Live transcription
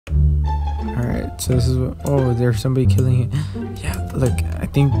So this is what, oh, there's somebody killing him. Yeah, look, I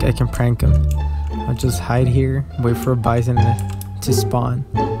think I can prank him. I'll just hide here, wait for a bison to spawn.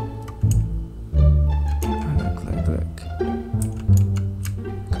 Look.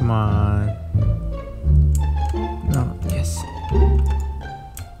 Come on. No, yes.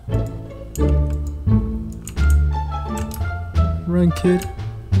 Run, kid.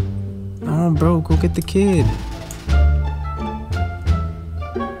 Oh, bro, go get the kid.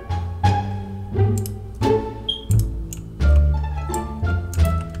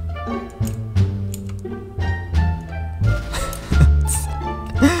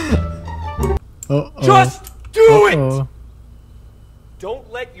 Just do it!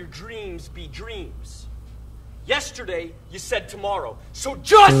 Don't let your dreams be dreams. Yesterday, you said tomorrow. So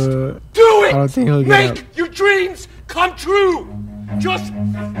just do it! I don't think he'll get Make your dreams come true! Just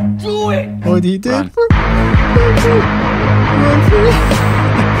do it! Oh, he did? Run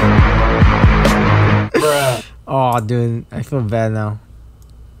Bruh. Oh, dude, I feel bad now.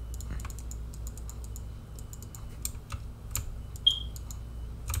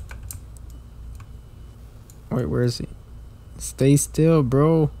 Wait, where is he? Stay still,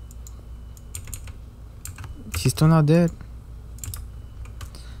 bro. He's still not dead.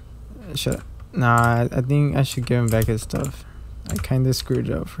 Nah, I think I should give him back his stuff. I kind of screwed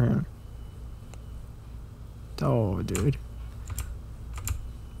it up for him. Oh, dude.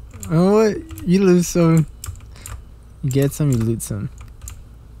 Oh, what? You lose some. You get some, you loot some.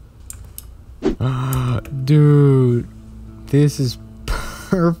 Dude. This is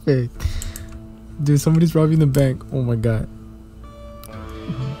perfect. Dude, somebody's robbing the bank. Oh my god.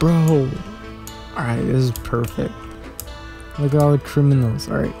 Bro. Alright, this is perfect. Look at all the criminals.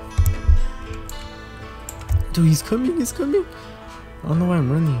 Alright. Dude, he's coming. He's coming. I don't know why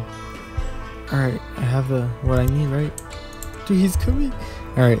I'm running. Alright, I have what I need, right? Dude, he's coming.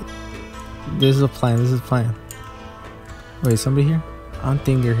 Alright. This is a plan. This is a plan. Wait, somebody here? I don't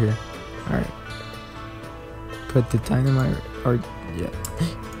think they're here. Alright. Put the dynamite or yeah.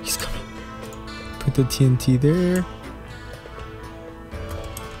 He's coming. Put the TNT there.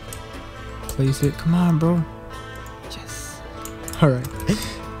 Place it. Come on, bro. Yes. Alright.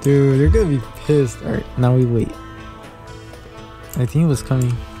 Dude, they're gonna be pissed. Alright, now we wait. I think it was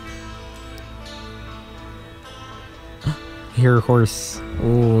coming. Here, horse.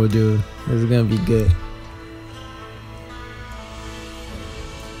 Oh, dude. This is gonna be good.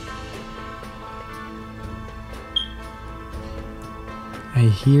 I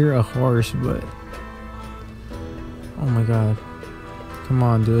hear a horse, but... oh my god. Come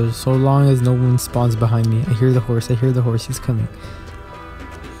on, dude. So long as no one spawns behind me. I hear the horse. I hear the horse. He's coming.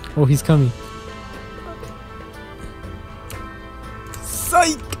 Oh, he's coming.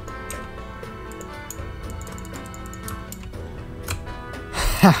 Psych!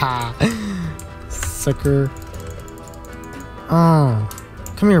 Haha. Sucker. Oh.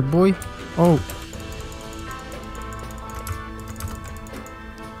 Come here, boy. Oh.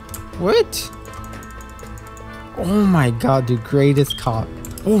 What? Oh my god, the greatest cop.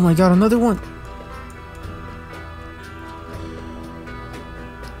 Oh my god, another one.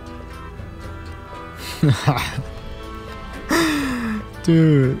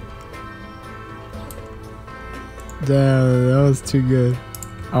 Dude. Damn, that was too good.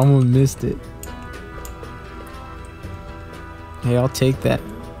 I almost missed it. Hey, I'll take that.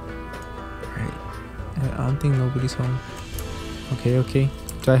 Alright. I don't think nobody's home. Okay.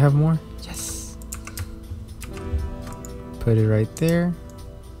 Do I have more? Yes. Put it right there.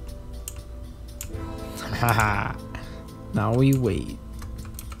 Haha. Now we wait.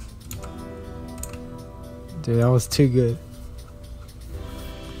 Dude, that was too good.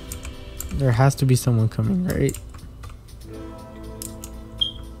 There has to be someone coming, right?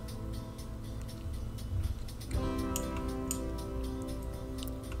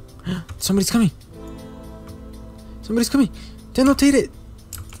 Somebody's coming. Somebody's coming. Denotate it.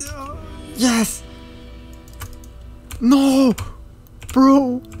 Yes. No.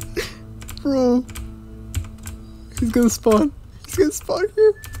 Bro. He's gonna spawn. He's gonna spawn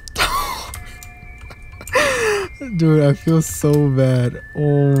here. Dude, I feel so bad.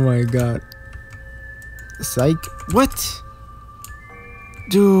 Oh my god. Psych. What?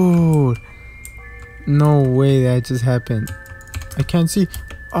 Dude. No way that just happened. I can't see.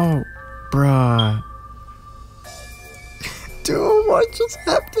 Oh, bruh. Dude, what just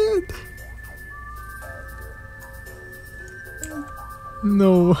happened?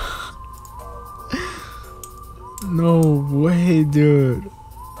 No. No way, dude.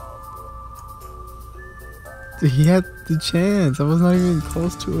 He had the chance. I was not even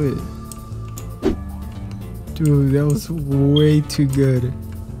close to it. Dude, that was way too good.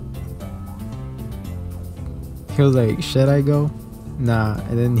 He was like, should I go? Nah.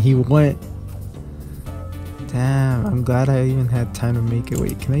 And then he went. Damn, I'm glad I even had time to make it.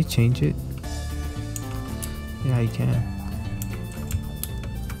 Wait, can I change it? Yeah, I can.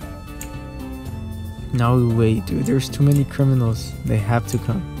 No, wait, dude. There's too many criminals. They have to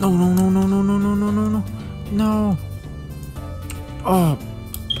come. No, no, no, no, no, no, no, no, no, no. No. Oh.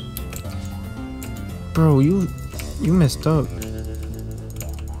 Bro, you messed up.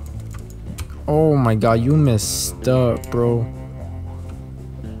 Oh my god, you messed up, bro.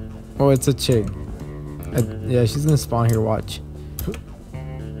 Oh, it's a chick. Yeah, she's gonna spawn here, watch. I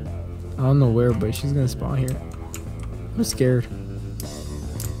don't know where, but she's gonna spawn here. I'm scared.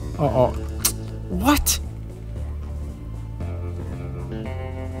 Oh. What?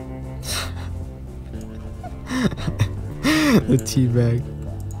 The tea bag.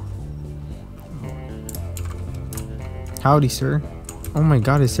 Howdy, sir. Oh my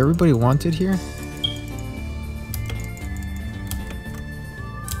god, is everybody wanted here?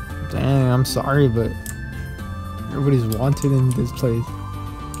 Dang, I'm sorry, but everybody's wanted in this place.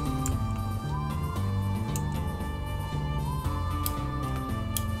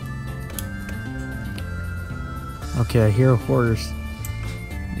 Okay, I hear a horse.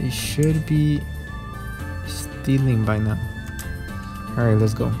 They should be stealing by now. Alright,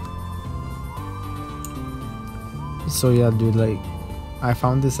 let's go. So yeah, dude, like, I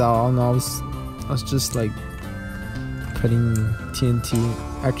found this out. I don't know, I was just like putting TNT.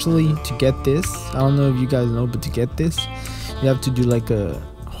 Actually, to get this, I don't know if you guys know, but to get this, you have to do like a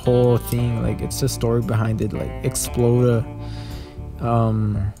whole thing. Like, it's a story behind it. Like, explode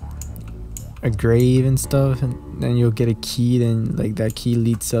a grave and stuff, and then you'll get a key. Then like that key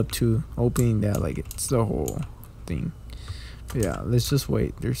leads up to opening that. Like, it's the whole thing. But yeah, let's just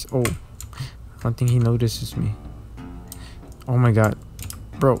wait. There's I don't think he notices me. Oh my god,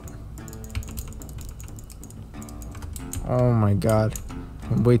 bro. Oh my god,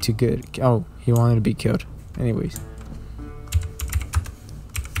 I'm way too good. Oh, he wanted to be killed. Anyways,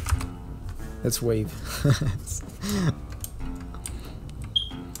 let's wave.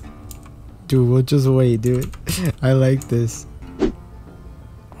 Dude, we'll just wait, dude. I like this.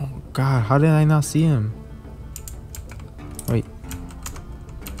 Oh god, how did I not see him? Wait.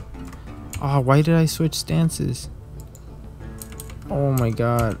 Oh, why did I switch stances? Oh my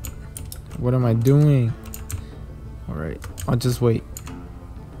god, what am I doing? Alright, I'll just wait.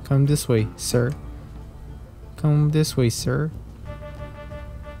 Come this way, sir. Come this way, sir.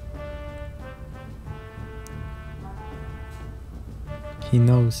 He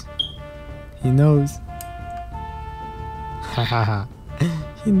knows. He knows. Hahaha.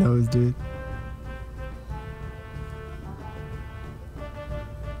 He knows, dude.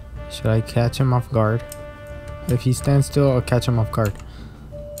 Should I catch him off guard? If he stands still, I'll catch him off guard.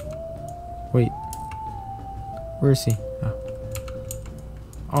 Wait. Where is he?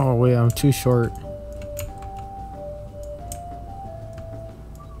 Oh, wait, I'm too short.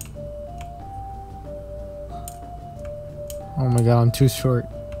 Oh my god, I'm too short.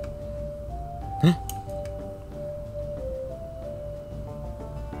 Huh?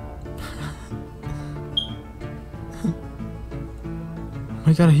 Oh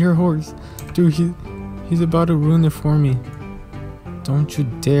my god, I hear a horse. Dude, he's about to ruin it for me. Don't you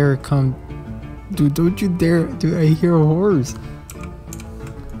dare come. Dude, don't you dare. Dude, I hear a horse.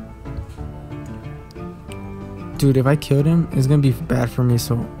 Dude, if I killed him, it's gonna be bad for me,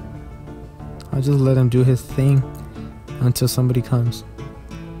 so I'll just let him do his thing until somebody comes.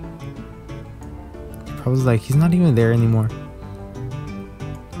 I was like, he's not even there anymore.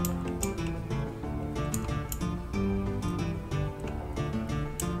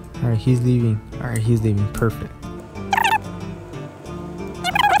 Alright, he's leaving. Alright, he's leaving. Perfect.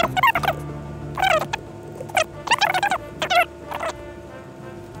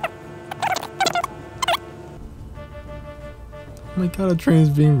 Oh my god, a train's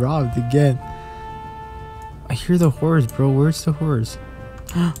being robbed again. I hear the horse, bro. Where's the horse?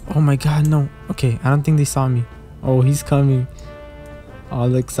 Oh my god, no. Okay, I don't think they saw me. Oh, he's coming.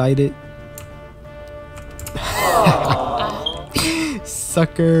 All excited.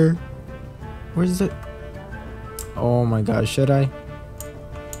 Sucker. Where's it? Oh my god, should I?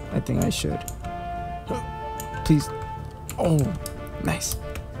 I think I should. Please. Oh, nice.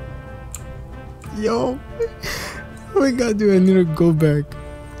 Yo. Oh my god, dude, I need to go back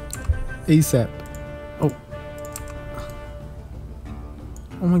ASAP. Oh.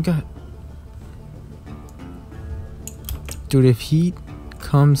 Oh my god. Dude, if he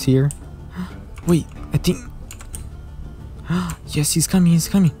comes here. Wait, I think. Yes, he's coming, he's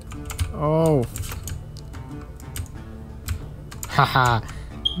coming. Oh. Haha.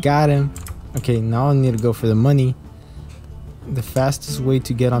 Got him. Okay, now I need to go for the money. The fastest way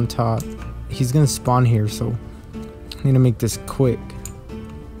to get on top. He's gonna spawn here, so I need to make this quick.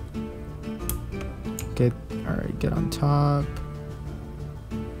 Alright, get on top.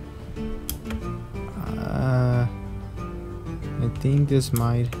 I think this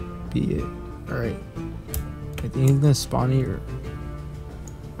might be it. Alright. I think he's gonna spawn here.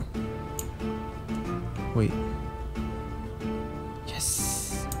 Wait.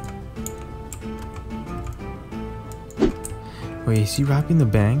 Yes. Wait, is he robbing the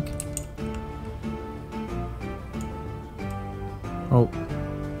bank? Oh.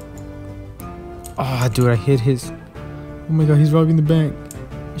 Ah, dude, I hit his. Oh my god, he's robbing the bank.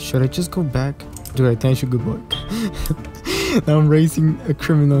 Should I just go back? Dude, I think I should go back. Now I'm racing a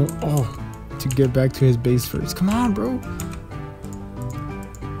criminal. Oh, to get back to his base first. Come on, bro.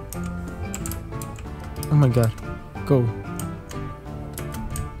 Oh my god. Go.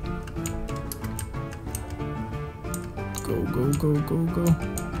 Go, go, go, go, go.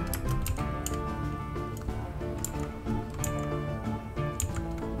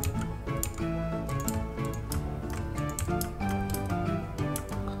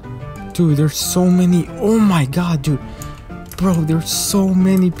 Dude, there's so many. Oh my god, dude. Bro, there's so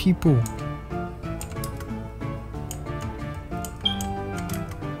many people.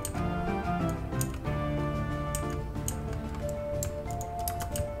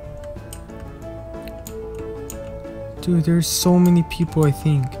 Dude, there's so many people, I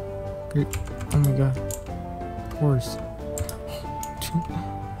think. Oh my god. Of course.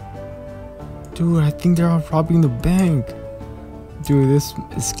 Dude, I think they're all robbing the bank. Dude, this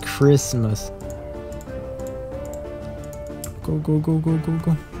is Christmas. Go, go, go, go, go,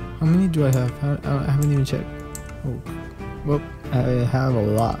 go. How many do I have? I haven't even checked. Oh, well, I have a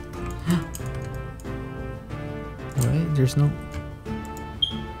lot. What? There's no...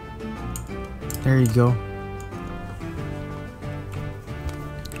 There you go.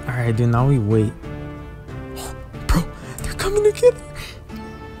 Alright, dude, now we wait. Bro, they're coming together.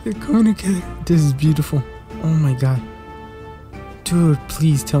 They're coming together. This is beautiful. Oh my god. Dude,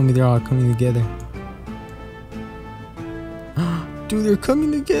 please tell me they're all coming together. Dude, they're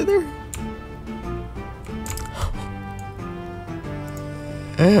coming together.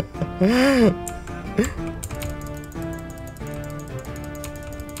 Oh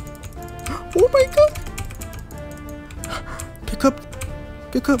my god. Pick up.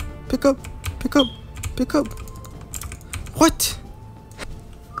 Pick up. Pick up. Pick up. Pick up. What?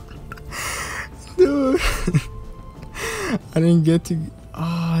 Dude. I didn't get to...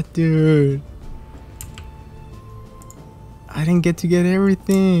 Ah, dude. I didn't get to get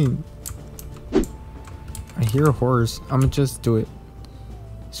everything. I hear a horse. I'ma just do it.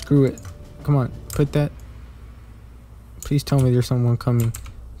 Screw it. Come on. Put that. Please tell me there's someone coming.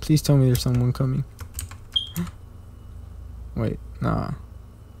 Please tell me there's someone coming. Wait. Nah.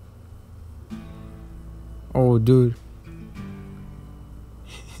 Oh, dude.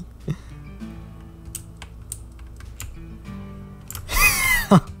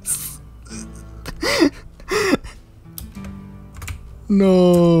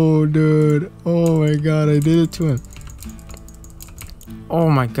 No, dude. Oh my god, I did it to him. Oh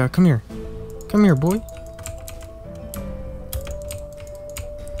my god, come here. Come here, boy.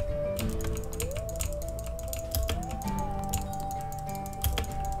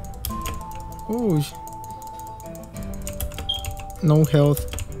 Oh, no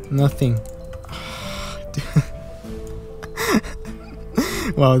health, nothing.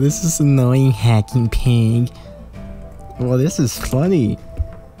 Wow, this is annoying, hacking pig. Well, this is funny.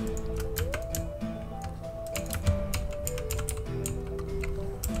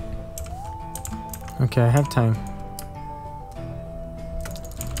 Okay, I have time.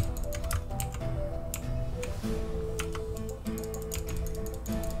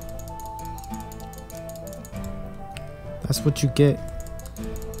 That's what you get,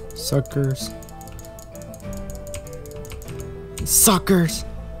 suckers. Suckers!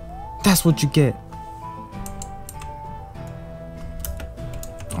 That's what you get.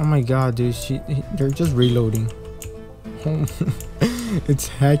 Oh my god, dude, they're just reloading. It's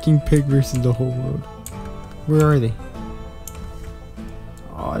hacking pig versus the whole world. Where are they?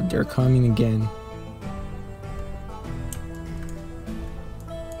 Oh, they're coming again.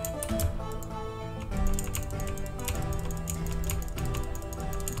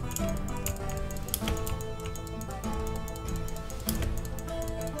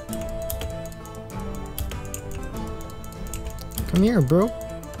 Come here, bro.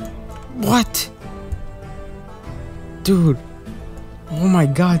 What? Dude. Oh my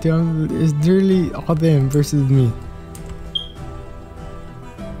god, dude. It's literally all them versus me.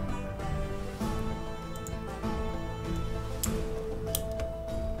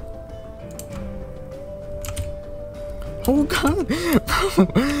 Oh god, bro,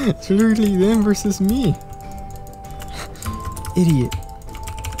 it's literally them versus me. Idiot.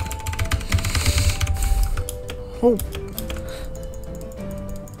 Oh.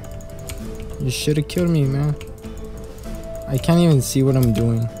 You should have killed me, man. I can't even see what I'm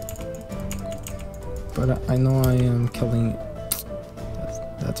doing. But I know I am killing it.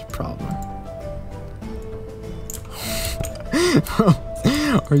 That's a problem. Bro,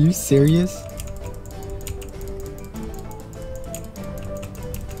 are you serious?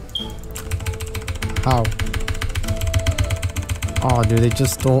 How? Oh, dude, they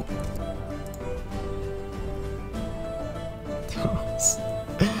just stole.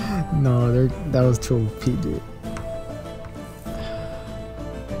 No, that was too OP, dude.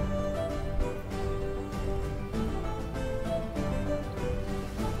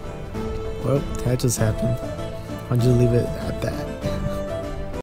 Well, that just happened. I'll just leave it